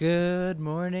Good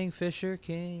morning, Fisher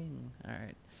King. All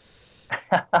right.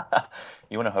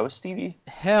 You want to host, Stevie?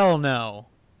 Hell no.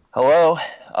 Hello.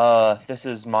 This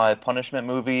is my punishment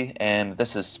movie, and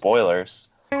this is spoilers.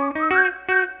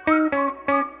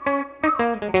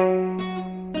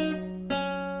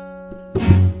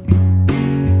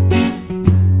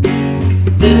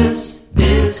 This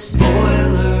is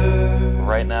spoiler.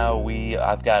 Right now,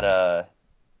 I've got a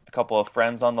couple of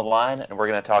friends on the line, and we're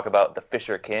going to talk about The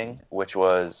Fisher King, which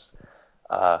was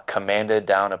commanded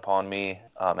down upon me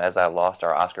as I lost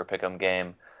our Oscar Pick'em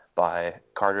game by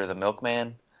Carter the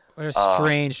Milkman. What a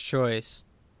strange choice.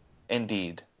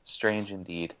 Indeed. Strange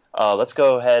indeed. Let's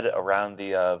go ahead around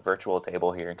the virtual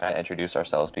table here and kind of introduce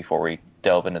ourselves before we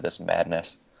delve into this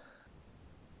madness.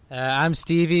 I'm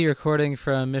Stevie, recording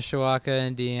from Mishawaka,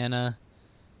 Indiana,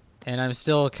 and I'm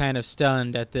still kind of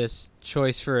stunned at this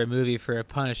choice for a movie for a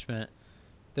punishment.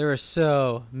 There were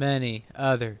so many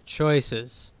other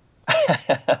choices.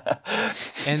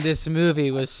 And this movie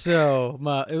was so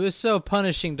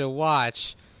punishing to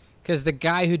watch because the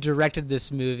guy who directed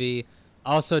this movie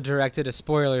also directed a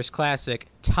spoilers classic,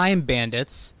 Time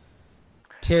Bandits,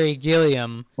 Terry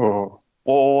Gilliam. Oh.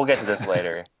 We'll get to this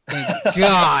later. Thank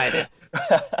God.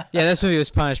 Yeah, this movie was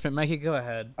punishment. Mikey, go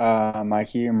ahead.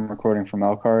 Mikey, I'm recording from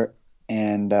Elkhart,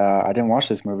 and I didn't watch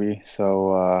this movie,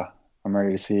 so I'm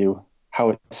ready to see how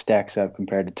it stacks up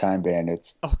compared to Time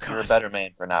Bandits. Oh, God. You're a better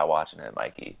man for not watching it,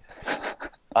 Mikey.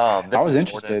 I was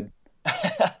interested.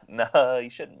 No, you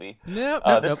shouldn't be. Nope.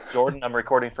 This is Jordan. I'm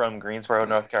recording from Greensboro,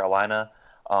 North Carolina.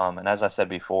 And as I said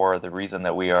before, the reason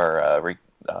that we are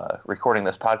recording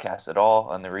this podcast at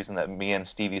all, and the reason that me and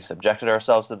Stevie subjected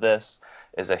ourselves to this,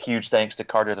 is a huge thanks to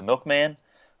Carter the Milkman,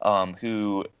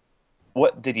 who,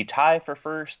 what did he tie for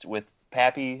first with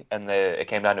Pappy, and it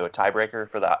came down to a tiebreaker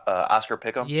for the Oscar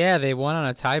Pick'em? Yeah, they won on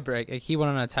a tiebreak. He won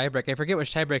on a tiebreak. I forget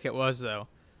which tiebreak it was, though.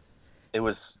 It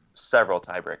was several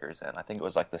tiebreakers, and I think it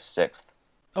was like the sixth.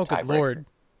 Oh, good Lord.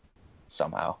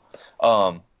 Somehow.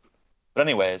 But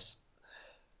anyways,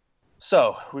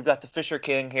 so we've got the Fisher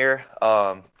King here.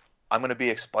 I'm going to be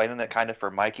explaining it kind of for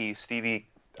Mikey. Stevie,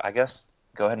 I guess,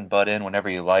 go ahead and butt in whenever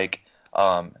you like.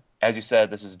 As you said,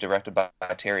 this is directed by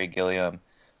Terry Gilliam.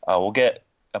 We'll get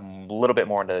a little bit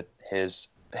more into his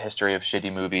history of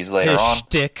shitty movies later on.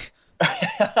 Shtick.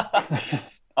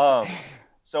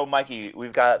 So, Mikey,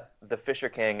 we've got The Fisher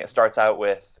King. It starts out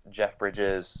with Jeff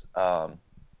Bridges,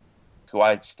 who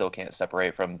I still can't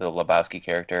separate from the Lebowski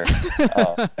character.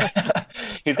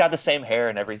 He's got the same hair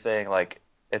and everything. Like,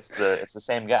 it's the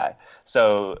same guy.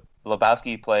 So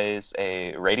Lebowski plays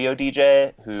a radio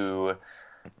DJ who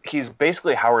he's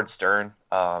basically Howard Stern.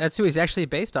 That's who he's actually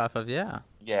based off of, yeah.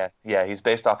 Yeah, he's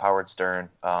based off Howard Stern.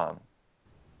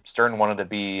 Stern wanted to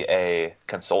be a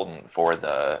consultant for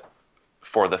the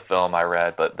film, I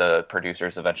read, but the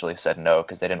producers eventually said no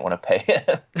because they didn't want to pay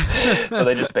him. So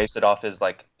they just based it off his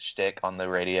like shtick on the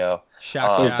radio.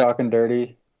 Shock He's jock. talking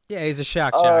dirty. Yeah, he's a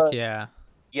shock jock, yeah.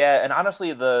 Yeah, and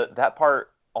honestly, that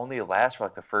part only lasts for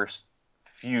like the first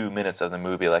few minutes of the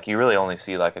movie. Like you really only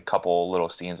see like a couple little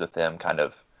scenes with him kind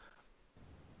of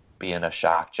being a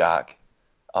shock jock.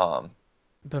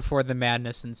 Before the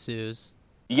madness ensues.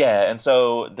 Yeah, and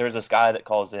so there's this guy that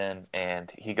calls in,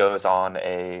 and he goes on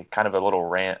a kind of a little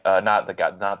rant. Not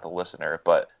the listener,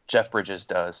 but Jeff Bridges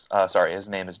does. Sorry, his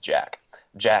name is Jack.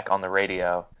 Jack on the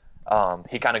radio.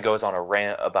 He kind of goes on a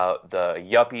rant about the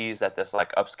yuppies at this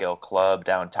like upscale club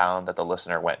downtown that the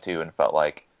listener went to and felt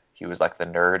like he was like the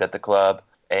nerd at the club.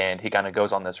 And he kind of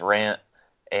goes on this rant,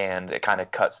 and it kind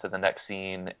of cuts to the next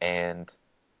scene, and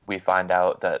we find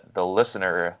out that the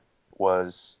listener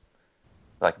was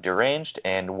like deranged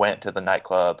and went to the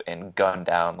nightclub and gunned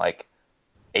down like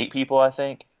 8 people, I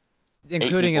think,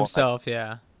 Including himself,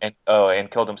 yeah. and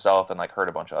killed himself and like hurt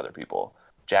a bunch of other people.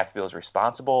 Jack feels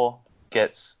responsible,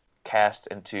 gets cast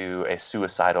into a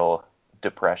suicidal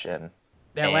depression.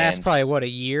 That lasts probably what, a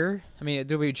year? I mean,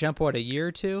 did we jump a year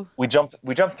or two? We jumped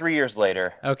 3 years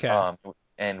later. Okay.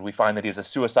 And we find that he's a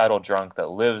suicidal drunk that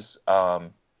lives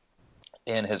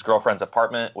in his girlfriend's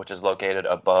apartment, which is located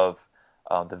above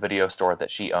the video store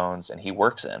that she owns and he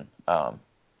works in.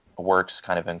 Works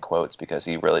kind of in quotes because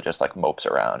he really just like mopes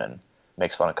around and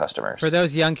makes fun of customers. For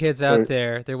those young kids out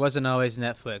there wasn't always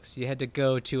Netflix. You had to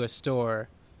go to a store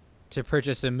to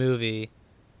purchase a movie,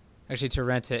 actually to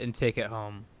rent it and take it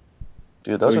home.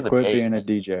 Dude, those are the quit days. being a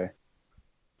DJ.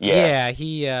 Yeah.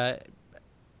 He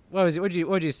what was it?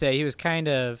 What'd you say? He was kind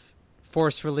of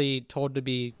forcefully told to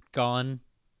be gone.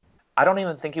 I don't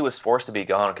even think he was forced to be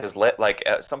gone because like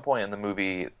at some point in the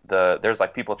movie there's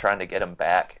like people trying to get him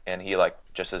back and he like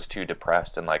just is too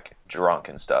depressed and like drunk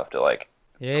and stuff to like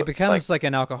Yeah, he becomes like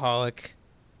an alcoholic.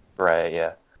 Right,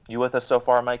 yeah. You with us so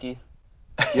far, Mikey?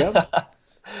 Yep.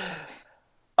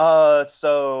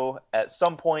 So at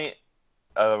some point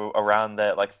around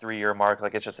that like 3 year mark,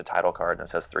 like it's just a title card and it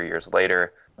says 3 years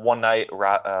later. One night,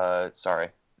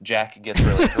 Jack gets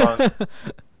really drunk.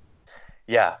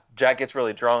 Yeah, Jack gets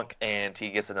really drunk and he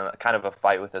gets in a kind of a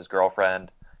fight with his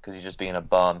girlfriend because he's just being a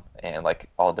bum and like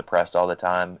all depressed all the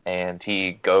time. And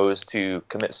he goes to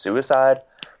commit suicide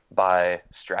by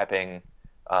strapping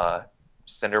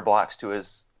cinder blocks to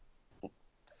his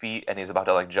feet, and he's about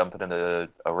to like jump into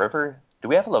a river. Do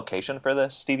we have a location for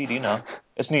this, Stevie? Do you know?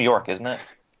 It's New York, isn't it?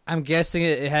 I'm guessing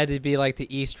it had to be like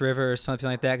the East River or something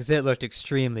like that because it looked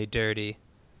extremely dirty.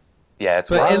 Yeah,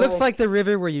 it's. But it looks like the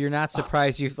river where you're not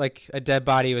surprised you like a dead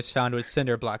body was found with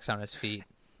cinder blocks on his feet.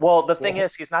 Well, the thing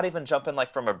is, he's not even jumping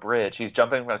like from a bridge. He's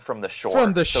jumping like from the shore.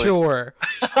 From the shore.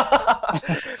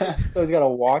 So he's got to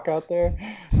walk out there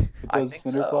with I those think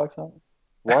cinder so. blocks on?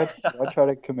 Why try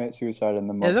to commit suicide in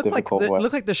the most It looked like difficult way? it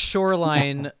looked like the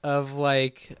shoreline of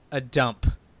like a dump.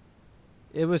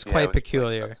 It was Yeah, quite it was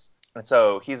peculiar. gross. And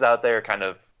so he's out there kind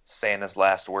of saying his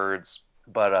last words,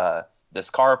 but this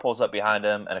car pulls up behind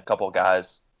him and a couple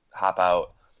guys hop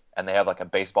out and they have like a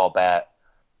baseball bat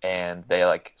and they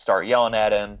like start yelling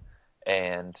at him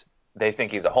and they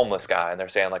think he's a homeless guy and they're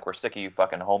saying like, we're sick of you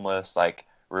fucking homeless, like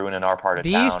ruining our part of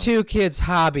town. These two kids'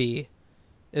 hobby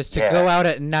is to Yeah. go out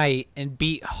at night and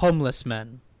beat homeless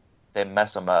men. They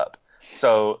mess him up.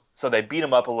 So they beat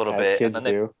him up a little As bit kids and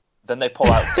then do. they pull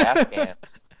out gas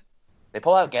cans. They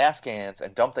pull out gas cans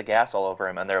and dump the gas all over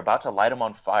him, and they're about to light him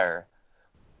on fire.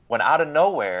 When out of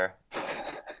nowhere,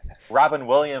 Robin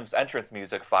Williams' entrance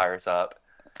music fires up,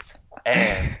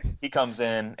 and he comes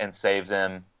in and saves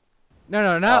him.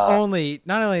 No, not only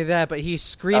that, but he's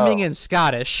screaming Oh. in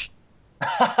Scottish,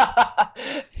 I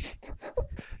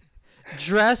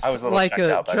dressed was a little like checked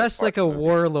out by this part a of the movie.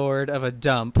 warlord of a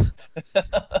dump.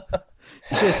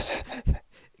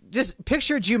 Just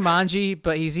picture Jumanji,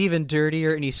 but he's even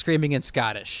dirtier and he's screaming in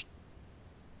Scottish.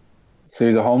 So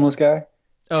he's a homeless guy?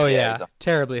 Oh Yeah, yeah, he's a-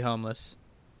 terribly homeless.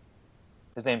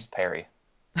 His name's Perry.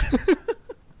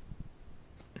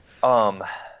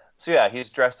 So yeah, he's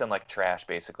dressed in like trash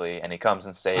basically, and he comes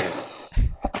and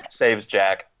saves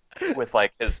Jack with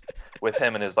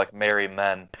him and his like merry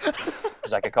men.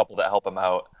 There's like a couple that help him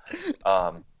out,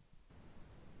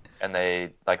 and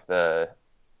they like the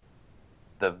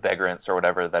vagrants or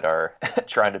whatever that are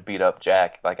trying to beat up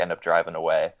Jack like end up driving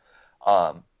away.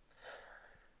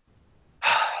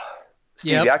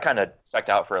 Stevie, Yep. I kind of checked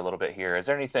out for a little bit here. Is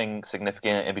there anything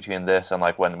significant in between this and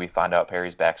like when we find out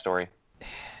Perry's backstory?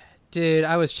 Dude,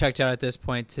 I was checked out at this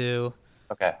point too.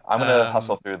 Okay, I'm gonna Um,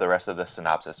 hustle through the rest of this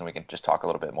synopsis and we can just talk a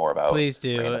little bit more about. Please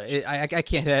do. random- I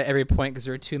can't hit at every point because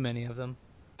there are too many of them.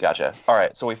 Gotcha. All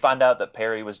right, so we find out that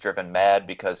Perry was driven mad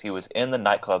because he was in the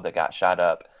nightclub that got shot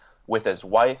up with his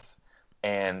wife,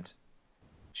 and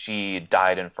she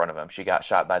died in front of him. She got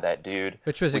shot by that dude.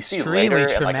 Which was We see extremely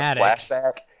later traumatic. in like a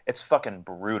flashback, it's fucking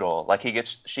brutal. Like she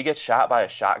gets shot by a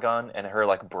shotgun and her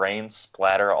like brains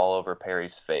splatter all over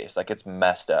Perry's face. Like it's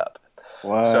messed up.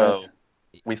 What? So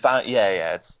we find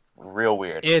it's real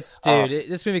weird.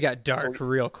 This movie got dark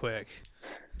real quick.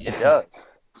 It does.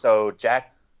 So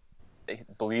Jack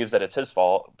believes that it's his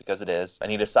fault because it is, and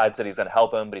he decides that he's going to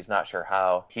help him, but he's not sure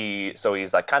how. He's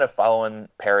like kind of following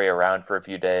Perry around for a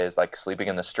few days, like sleeping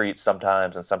in the streets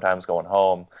sometimes and sometimes going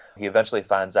home. He eventually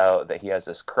finds out that he has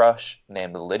this crush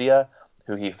named Lydia,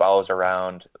 who he follows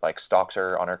around, like stalks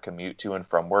her on her commute to and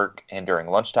from work and during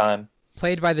lunchtime.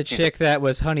 Played by the chick that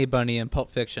was Honey Bunny in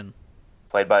Pulp Fiction.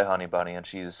 Played by Honey Bunny, and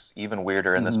she's even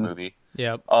weirder in this movie.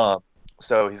 Yep.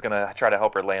 So he's going to try to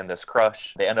help her land this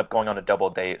crush. They end up going on a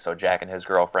double date, so Jack and his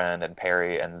girlfriend and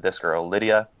Perry and this girl,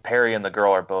 Lydia. Perry and the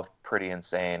girl are both pretty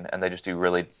insane, and they just do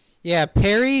really... Yeah,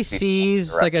 Perry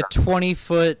sees like a director.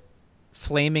 20-foot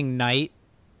flaming knight,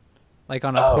 like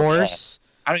on a Oh, horse.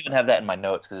 I don't even have that in my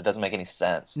notes because it doesn't make any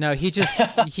sense. No, he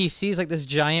sees like this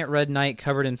giant red knight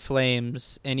covered in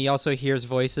flames, and he also hears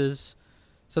voices.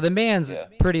 So the man's Yeah.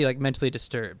 pretty like mentally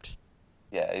disturbed.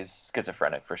 Yeah, he's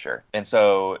schizophrenic for sure. And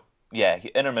so, yeah,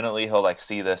 he'll like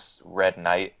see this red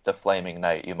knight, the flaming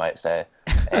knight, you might say,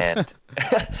 and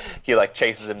he like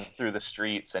chases him through the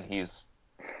streets, and he's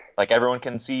like, everyone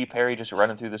can see Perry just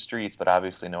running through the streets, but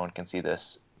obviously no one can see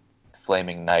this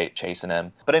flaming knight chasing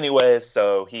him. But anyways,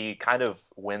 so he kind of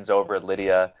wins over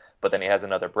Lydia, but then he has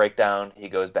another breakdown. He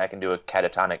goes back into a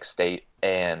catatonic state,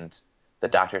 and the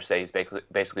doctors say he's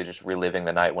basically just reliving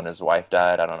the night when his wife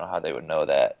died. I don't know how they would know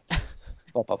that.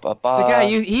 The guy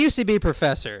he used to be a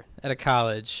professor at a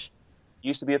college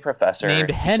used to be a professor named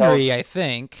He Henry, tells- I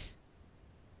think.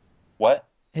 What?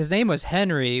 His name was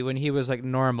Henry when he was like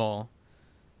normal.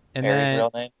 And Perry's then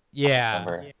real name? yeah,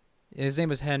 Remember? his name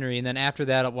was Henry. And then after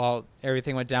that, while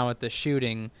everything went down with the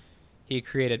shooting, he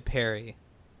created Perry.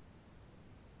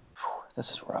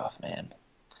 This is rough, man.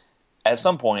 At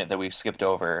some point that we've skipped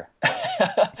over,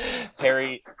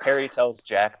 Perry tells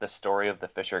Jack the story of the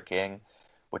Fisher King,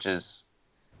 which is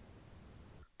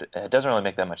it doesn't really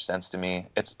make that much sense to me.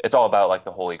 It's all about like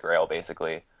the Holy Grail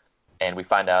basically, and we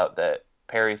find out that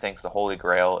Perry thinks the Holy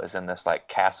Grail is in this like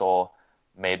castle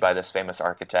made by this famous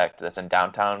architect that's in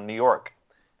downtown New York,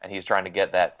 and he's trying to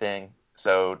get that thing.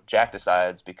 So Jack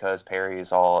decides because Perry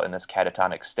is all in this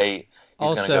catatonic state,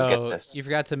 he's going to go Also, get this. you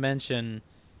forgot to mention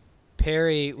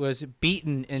Perry was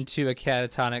beaten into a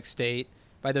catatonic state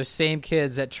by those same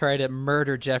kids that tried to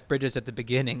murder Jeff Bridges at the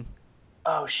beginning.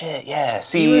 Oh shit! Yeah.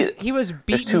 See, He was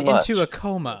there's too beaten much. into a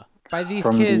coma by these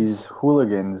From kids. these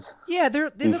hooligans. Yeah, they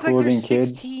these look like they're hooligan kids.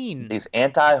 16. these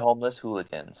anti-homeless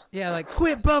hooligans. Yeah, like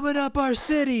quit bumming up our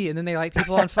city, and then they light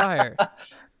people on fire.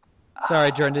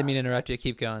 Sorry, Jordan, didn't mean to interrupt you.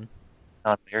 Keep going.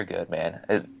 Oh, you're good, man.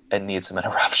 It needs some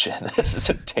interruption. This is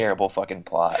a terrible fucking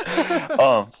plot.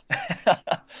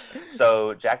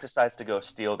 So Jack decides to go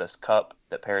steal this cup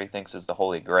that Perry thinks is the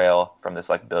Holy Grail from this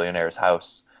like billionaire's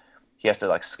house. He has to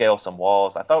like scale some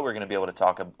walls. I thought we were going to be able to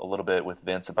talk a little bit with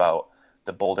Vince about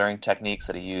the bouldering techniques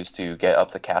that he used to get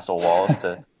up the castle walls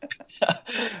to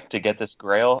to get this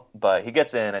grail, but he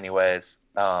gets in anyways.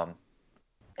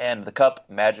 And the cup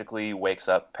magically wakes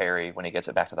up Perry when he gets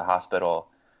it back to the hospital.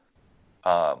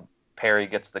 Perry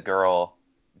gets the girl.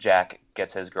 Jack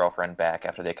gets his girlfriend back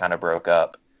after they kind of broke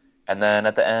up. And then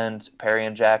at the end, Perry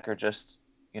and Jack are just,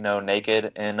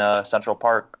 naked in Central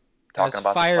Park talking As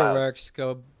about the clouds. fireworks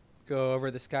go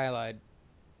over the skyline.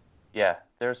 Yeah,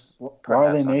 there's. Why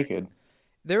are they perhaps naked?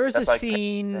 There was That's a like-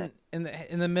 scene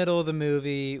in the middle of the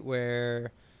movie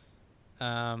where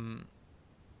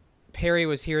Perry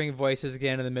was hearing voices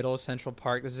again in the middle of Central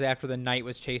Park. This is after the knight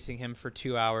was chasing him for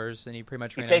 2 hours, and he pretty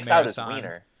much He ran takes a out his marathon.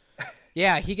 wiener.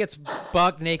 Yeah, he gets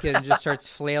buck naked and just starts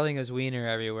flailing his wiener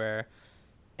everywhere.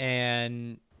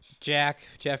 And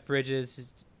Jeff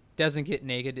Bridges doesn't get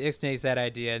naked. Ixnays that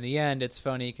idea. In the end, it's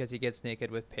funny because he gets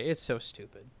naked with Perry. It's so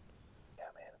stupid. Yeah,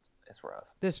 man, it's rough.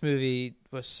 This movie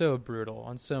was so brutal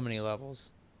on so many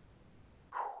levels.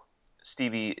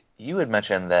 Stevie, you had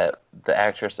mentioned that the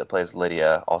actress that plays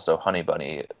Lydia, also Honey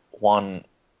Bunny, won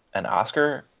an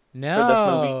Oscar.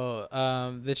 No,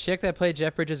 the chick that played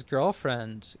Jeff Bridges'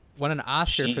 girlfriend won an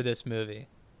Oscar She- for this movie.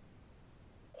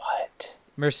 What?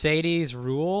 Mercedes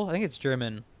Ruehl, I think it's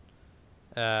German.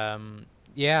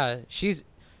 Yeah, she's.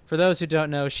 For those who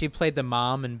don't know, she played the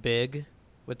mom in Big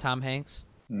with Tom Hanks.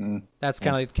 Mm. That's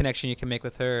kind of like the connection you can make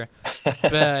with her.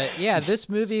 But yeah, this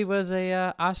movie was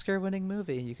a Oscar-winning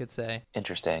movie, you could say.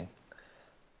 Interesting.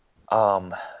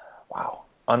 Wow.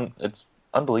 It's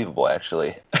unbelievable,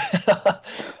 actually.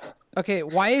 Okay,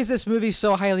 why is this movie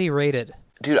so highly rated?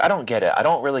 Dude, I don't get it. I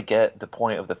don't really get the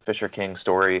point of the Fisher King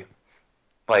story.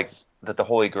 Like, that the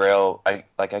Holy Grail, I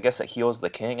guess it heals the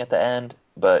king at the end,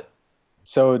 but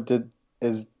So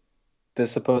is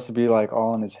this supposed to be like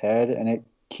all in his head and it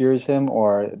cures him,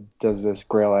 or does this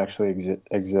grail actually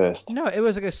exist? No, it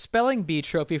was like a spelling bee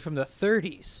trophy from the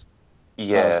 30s.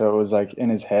 yeah. So it was like in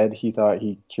his head, he thought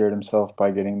he cured himself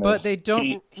by getting this. But they don't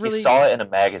he really. saw it in a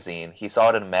magazine. He saw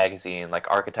it in a magazine, like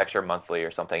Architecture Monthly or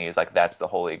something. He's like, that's the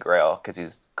Holy Grail, because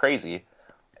he's crazy.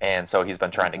 And so he's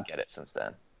been trying to get it since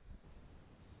then.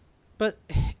 But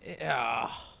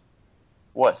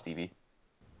What, Stevie?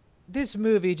 this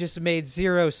movie just made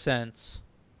 0 sense.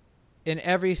 In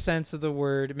every sense of the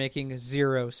word, making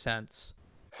 0 sense.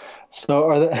 So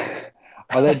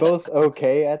are they both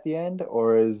okay at the end,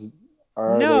 or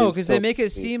are No, because they still make it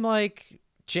crazy? seem like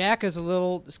Jack is a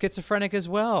little schizophrenic as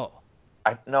well.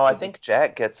 I think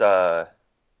Jack gets Oh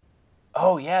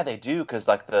yeah, they do, because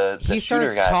like the He shooter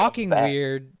starts guy comes talking back.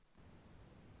 weird.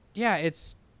 Yeah,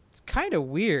 it's kind of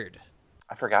weird.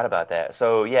 I forgot about that.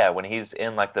 So yeah, when he's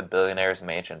in like the billionaire's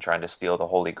mansion trying to steal the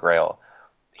Holy Grail,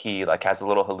 he like has a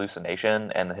little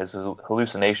hallucination, and his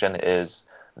hallucination is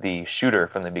the shooter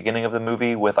from the beginning of the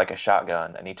movie with like a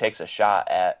shotgun, and he takes a shot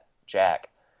at Jack,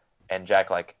 and Jack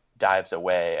like dives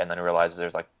away, and then realizes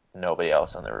there's like nobody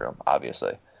else in the room,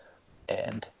 obviously.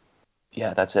 And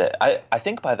yeah, that's it. I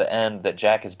think by the end that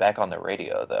Jack is back on the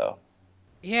radio though.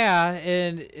 Yeah,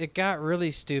 and it got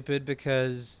really stupid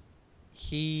because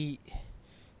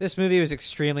this movie was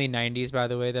extremely 90s, by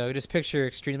the way, though. Just picture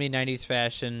extremely 90s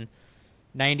fashion,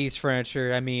 90s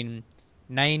furniture. I mean,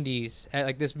 90s.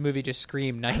 Like, this movie just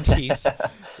screamed 90s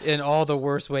in all the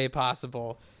worst way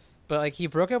possible. But, like, he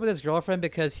broke up with his girlfriend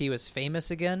because he was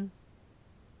famous again?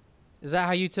 Is that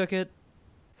how you took it?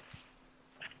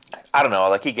 I don't know,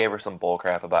 like he gave her some bull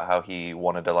crap about how he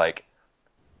wanted to like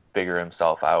figure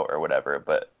himself out or whatever,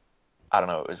 but I don't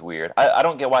know, it was weird. I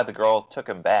don't get why the girl took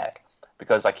him back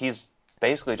because like he's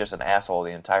basically just an asshole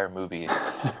the entire movie.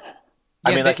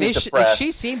 I mean, like he's depressed,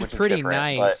 she seemed which is pretty different,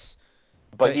 nice.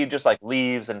 but he just like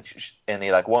leaves and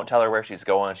he like won't tell her where she's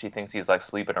going. She thinks he's like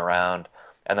sleeping around,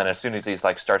 and then as soon as he's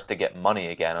like starts to get money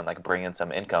again and like bring in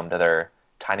some income to their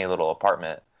tiny little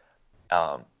apartment,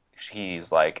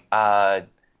 she's like,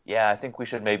 yeah, I think we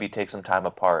should maybe take some time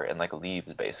apart, and like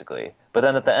leaves basically. But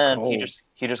then at the end,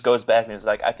 he just goes back and he's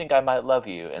like, I think I might love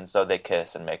you, and so they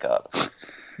kiss and make up.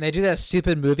 They do that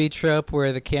stupid movie trope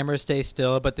where the camera stays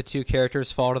still, but the two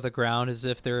characters fall to the ground as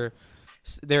if they're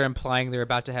implying they're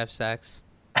about to have sex.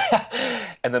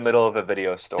 In the middle of a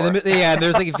video store. And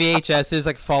there's like VHSs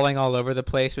like falling all over the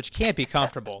place, which can't be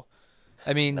comfortable.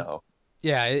 I mean, No.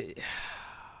 yeah,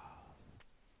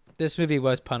 this movie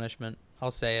was punishment.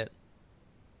 I'll say it.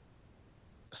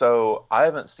 So I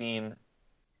haven't seen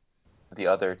the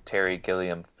other Terry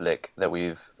Gilliam flick that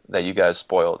you guys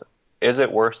spoiled. Is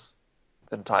it worse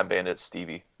than Time Bandits,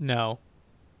 Stevie? No.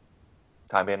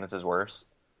 Time Bandits is worse?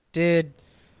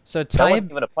 So That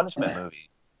wasn't even a punishment movie.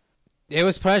 It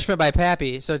was punishment by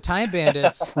Pappy. So Time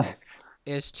Bandits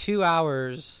is 2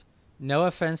 hours. No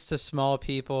offense to small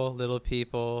people, little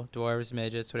people, dwarves,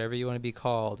 midgets, whatever you want to be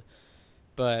called,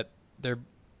 but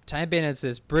Time Bandits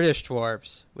is British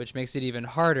dwarves, which makes it even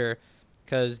harder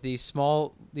because these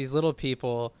little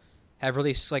people have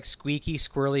really like squeaky,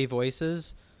 squirrely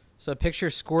voices. So picture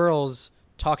squirrels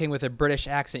talking with a British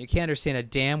accent. You can't understand a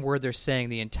damn word they're saying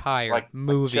the entire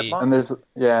movie. And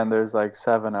there's like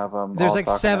 7 of them. There's like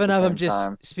 7 of them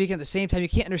just speaking at the same time. You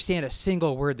can't understand a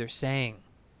single word they're saying.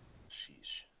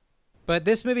 Sheesh. But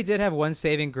this movie did have one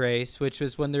saving grace, which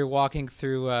was when they're walking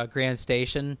through Grand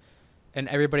Station and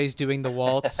everybody's doing the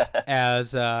waltz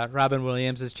as Robin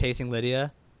Williams is chasing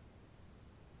Lydia.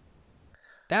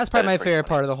 That's probably my favorite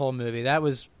part of the whole movie. That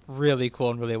was really cool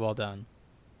and really well done.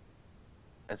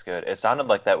 It's good. It sounded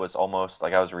like that was almost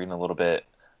like I was reading a little bit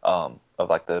of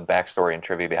like the backstory and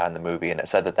trivia behind the movie, and it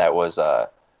said that was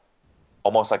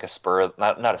almost like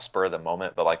not a spur of the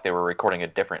moment, but like they were recording a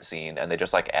different scene and they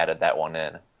just like added that one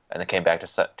in, and they came back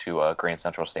to Grand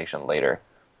Central Station later,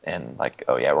 and like,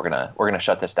 oh yeah, we're gonna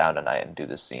shut this down tonight and do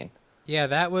this scene. Yeah,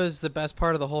 that was the best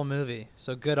part of the whole movie.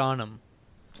 So good on them.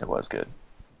 It was good.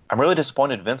 I'm really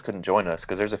disappointed Vince couldn't join us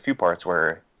because there's a few parts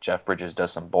where Jeff Bridges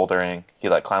does some bouldering. He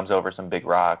like climbs over some big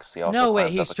rocks. He also no way,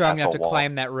 climbs he's up a strong enough to castle wall.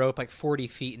 climb that rope like 40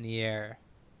 feet in the air.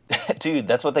 Dude,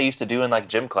 that's what they used to do in like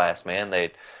gym class, man.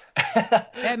 That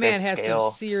man had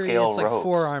some serious like ropes.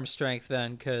 forearm strength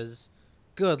then, because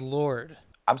good lord.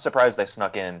 I'm surprised they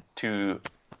snuck in 3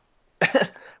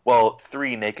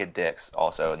 naked dicks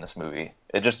also in this movie.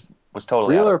 It just was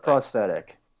totally real out or of place.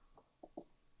 prosthetic.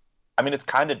 I mean, it's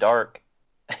kind of dark.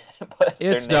 But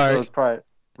It's they're dark. It was probably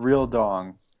real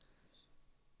dong.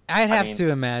 I'd have to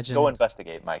imagine. Go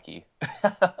investigate, Mikey.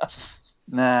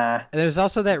 Nah. There's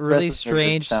also that really That's a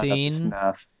strange sound up to scene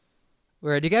snuff.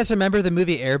 where, do you guys remember the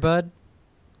movie Air Bud?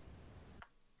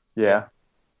 Yeah.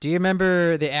 Do you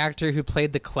remember the actor who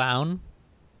played the clown?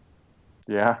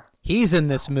 Yeah. He's in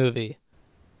this movie.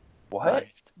 What?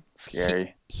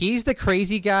 Scary. He's the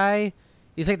crazy guy.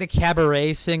 He's like the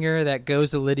cabaret singer that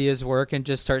goes to Lydia's work and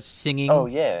just starts singing. Oh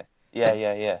yeah.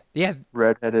 Yeah. Yeah,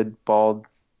 Redheaded, bald.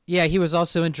 yeah. He was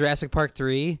also in Jurassic Park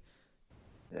 3.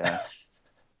 Yeah.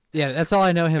 Yeah, that's all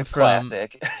I know him from.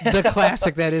 Classic. The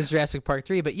classic that is Jurassic Park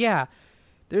 3. But yeah,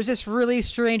 there's this really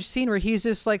strange scene where he's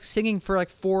just like singing for like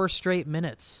 4 straight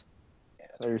minutes.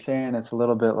 So you're saying it's a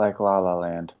little bit like La La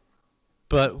Land.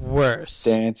 But worse.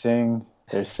 Dancing,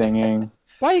 they're singing.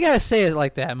 Why you gotta say it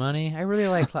like that, Money? I really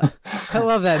like. I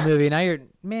love that movie. Now you're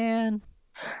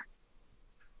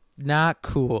not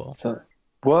cool. So,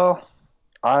 well,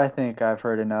 I think I've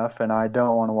heard enough, and I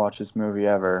don't want to watch this movie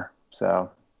ever. So,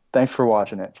 thanks for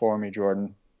watching it for me,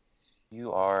 Jordan.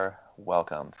 You are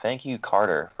welcome. Thank you,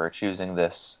 Carter, for choosing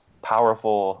this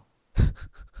powerful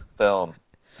film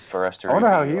for us to I wonder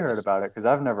how review. he heard about it, because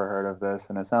I've never heard of this,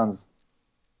 and it sounds...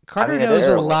 Carter I mean, it knows is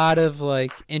a terrible. lot of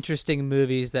like interesting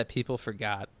movies that people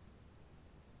forgot.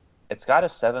 It's got a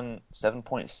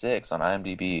 7.6 on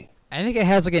IMDb. I think it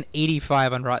has like an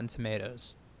 85 on Rotten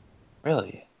Tomatoes.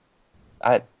 Really?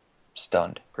 I'm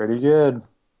stunned. pretty good.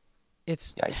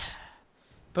 It's, Yikes.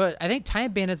 but I think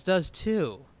Time Bandits does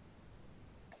too.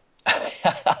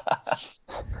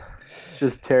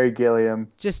 Just Terry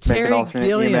Gilliam. Just making Terry alternate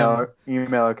Gilliam.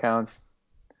 email accounts.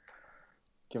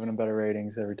 Giving them better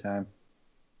ratings every time.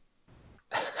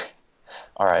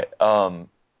 All right.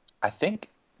 I think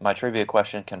my trivia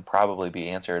question can probably be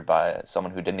answered by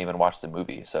someone who didn't even watch the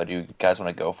movie. So do you guys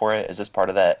want to go for it? Is this part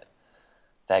of that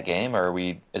game, or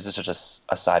is this just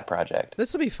a side project?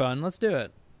 This will be fun. Let's do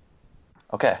it.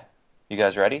 Okay. You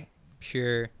guys ready?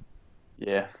 Sure.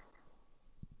 Yeah.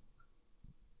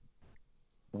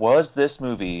 Was this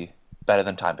movie better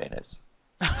than Time Bandits?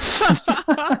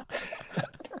 Oh,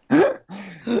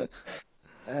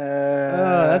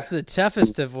 that's the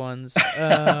toughest of ones.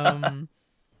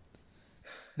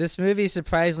 This movie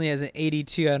surprisingly has an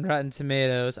 82 on Rotten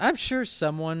Tomatoes. I'm sure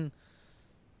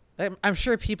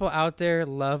people out there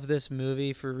love this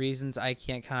movie for reasons I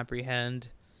can't comprehend.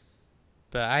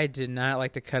 But I did not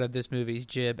like the cut of this movie's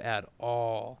jib at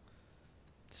all.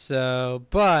 So,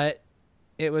 but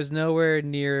it was nowhere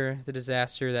near the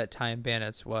disaster that Time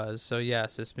Bandits was. So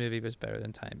yes, this movie was better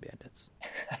than Time Bandits.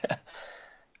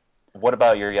 What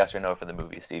about your yes or no for the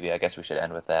movie, Stevie? I guess we should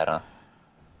end with that, huh?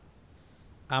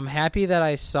 I'm happy that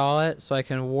I saw it so I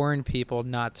can warn people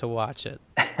not to watch it.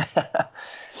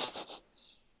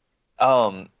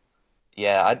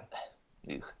 Yeah,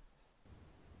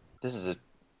 this is a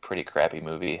pretty crappy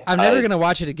movie. I'm never going to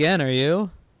watch it again, are you?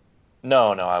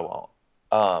 No, I won't.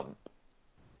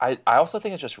 I also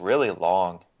think it's just really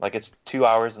long. Like, it's 2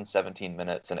 hours and 17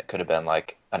 minutes, and it could have been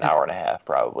like an hour and a half,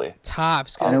 probably.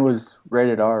 Tops. And it was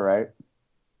rated R, right?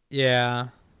 Yeah.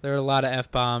 There were a lot of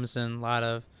F-bombs and a lot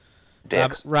of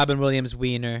Dicks. Robin Williams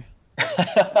wiener.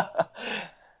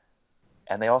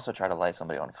 And they also try to light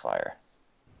somebody on fire.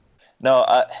 No,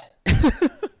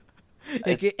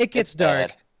 it gets dark.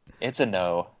 Bad. It's a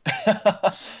no.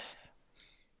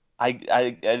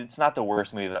 It's not the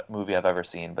worst movie I've ever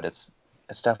seen, but it's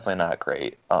definitely not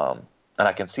great. And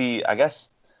I can see, I guess,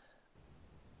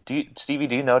 Stevie,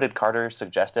 do you know, did Carter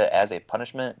suggest it as a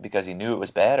punishment because he knew it was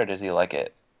bad, or does he like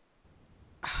it?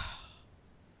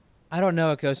 I don't know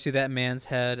what goes through that man's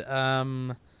head.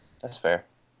 That's fair.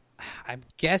 I'm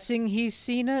guessing he's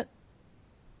seen it.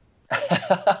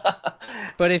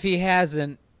 But if he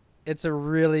hasn't, it's a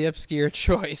really obscure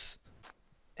choice.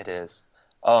 It is.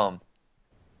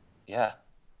 Yeah.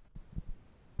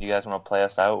 You guys want to play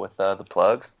us out with the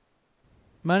plugs?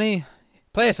 Money,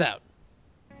 play us out.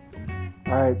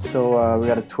 All right, so we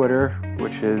got a Twitter,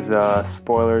 which is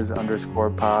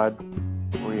spoilers_pod.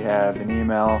 We have an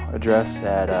email address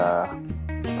at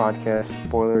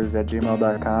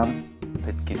podcastspoilers@gmail.com.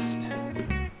 Podcast.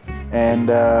 And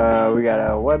we got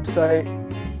a website,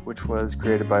 which was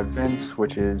created by Vince,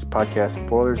 which is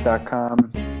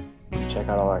podcastspoilers.com. Check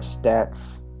out all our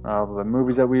stats, all the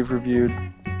movies that we've reviewed.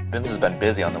 Vince has been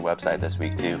busy on the website this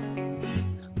week, too.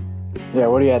 Yeah,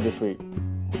 what do you have this week?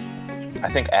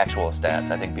 I think actual stats,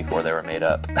 before they were made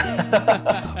up.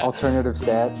 Alternative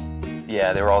stats?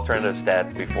 Yeah, they were alternative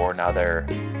stats before, now they're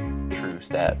true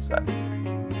stats.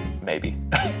 Maybe.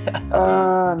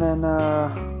 And then,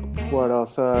 what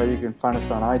else? You can find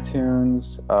us on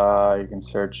iTunes. You can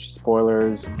search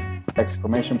spoilers, !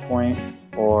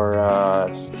 Or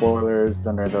spoilers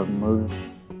under the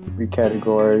movie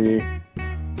category.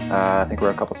 I think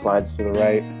we're a couple slides to the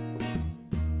right.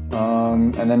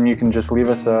 And then you can just leave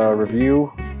us a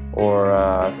review or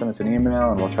send us an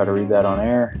email, and we'll try to read that on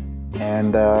air.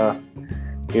 And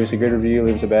give us a good review,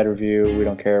 leave us a bad review. We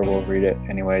don't care. We'll read it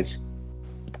anyways. Is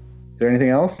there anything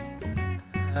else?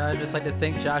 I'd just like to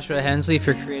thank Joshua Hensley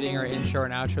for creating our intro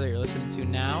and outro that you're listening to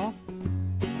now.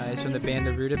 He's from the band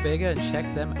The Rutabaga, and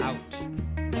check them out.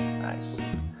 Nice.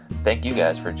 Thank you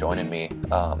guys for joining me,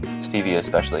 Stevie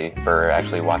especially, for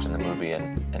actually watching the movie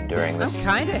and enduring this. I'm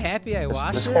kind of happy I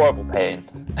watched this it. horrible pain.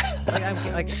 I'm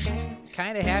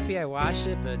kind of happy I watched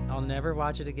it, but I'll never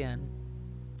watch it again.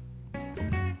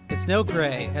 It's no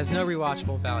Gray. It has no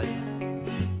rewatchable value.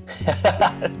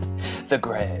 The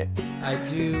Gray. I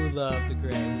do love The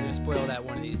Gray. We're going to spoil that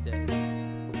one of these days.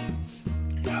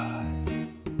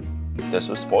 This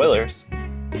was Spoilers.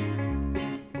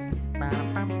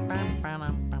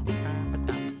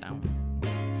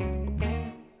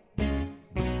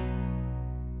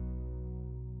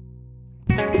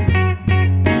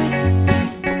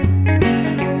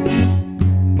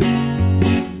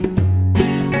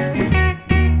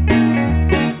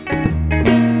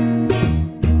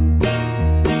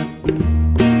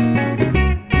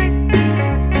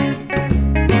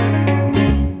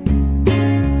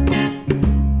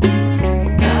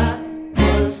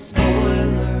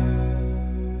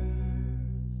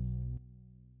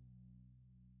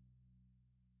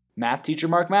 Math teacher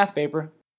mark math paper.